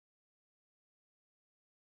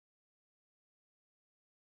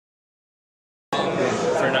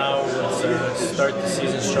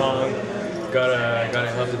strong.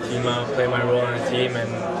 Gotta help the team out, play my role on the team,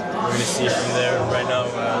 and we're gonna see from there. Right now,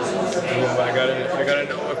 I gotta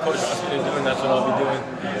know what coach wants me to do, and that's what I'll be doing.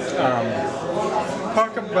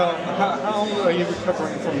 Talk about how are you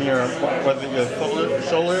recovering from your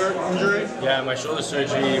shoulder injury? Yeah, my shoulder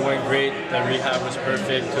surgery went great. The rehab was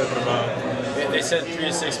perfect. Took about, they said 3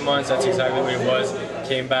 to 6 months. That's exactly what it was.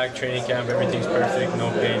 Came back, training camp, everything's perfect.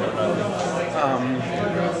 No pain, no nothing.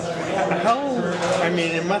 I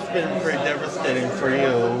mean, it must have been pretty devastating for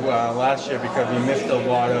you last year because you missed a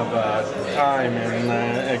lot of time in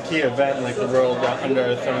a key event like the World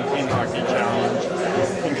Under 17 Hockey Challenge.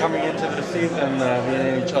 And coming into the season, the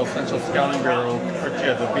NHL Central Scouting Bureau put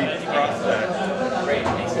you as a big prospect.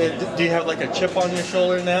 Do you have like a chip on your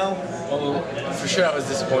shoulder now? Well, for sure I was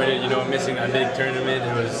disappointed, missing that big tournament.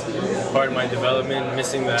 It was part of my development.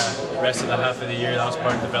 Missing the rest of the half of the year, that was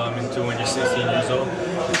part of development too when you're 16 years old.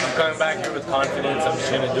 I'm coming back here with confidence. I'm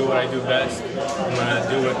just going to do what I do best. I'm going to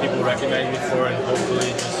do what people recognize me for and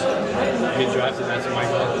hopefully just get drafted. That's my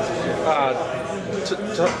goal.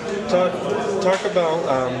 Talk about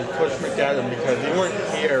Coach McAdam, because you weren't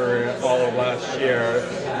here all of last year.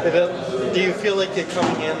 Do you feel like you're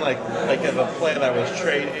coming in like as a player that was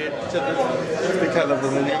traded to just because of the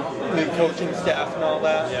new coaching staff and all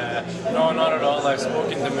that? Yeah, no, not at all. I've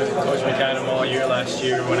spoken to Coach McAdam all year last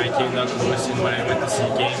year when I came down to Lewiston, when I went to see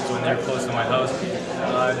games when they were close to my house.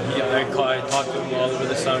 I talked to him all over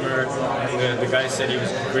the summer, and the guy said he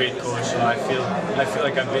was a great coach. So I feel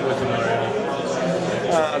like I've been with him already.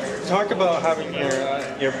 Talk about having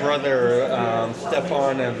your brother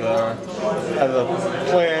Stefan as a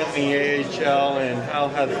player in the AHL, and how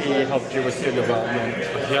has he helped you with your development?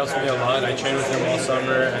 He helps me a lot. I train with him all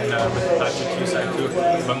summer and with Patrick Cusack too.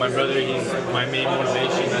 But my brother, he's my main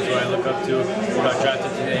motivation. That's what I look up to. He got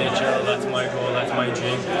drafted to the AHL. That's my goal. That's my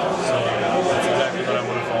dream. So that's exactly what I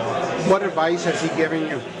want to follow. What advice has he given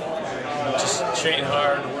you? Just train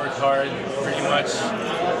hard, work hard, pretty much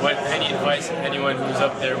what any advice anyone who's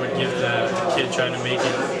up there would give the kid trying to make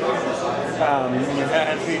it.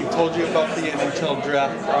 Has he told you about the NHL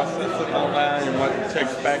draft process and all that, and what to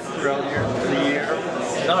expect throughout the year?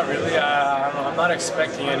 Not really. I'm not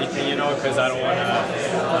expecting anything, because I don't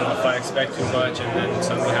know if I expect too much and then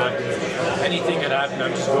something happens. Anything could happen.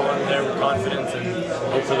 I'm just going there with confidence and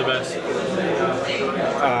hope for the best.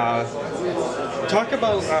 Talk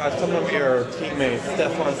about some of your teammates,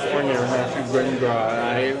 Stefan Fournier and Matthew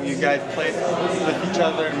Gringra. You guys played with each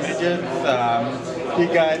other in midgets. You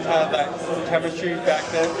guys have that chemistry back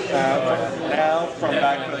then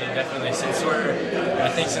Definitely. I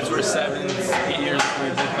think since we're 7, 8 years old,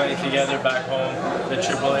 we've been playing together back home. The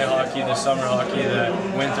AAA hockey, the summer hockey, the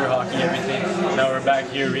winter hockey, everything. Now we're back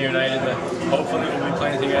here reunited. Hopefully we'll be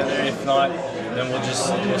playing together. If not, then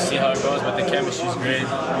we'll see how it goes. But the chemistry's great.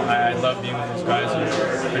 I love being with those guys.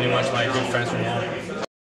 They're pretty much my good friends from home.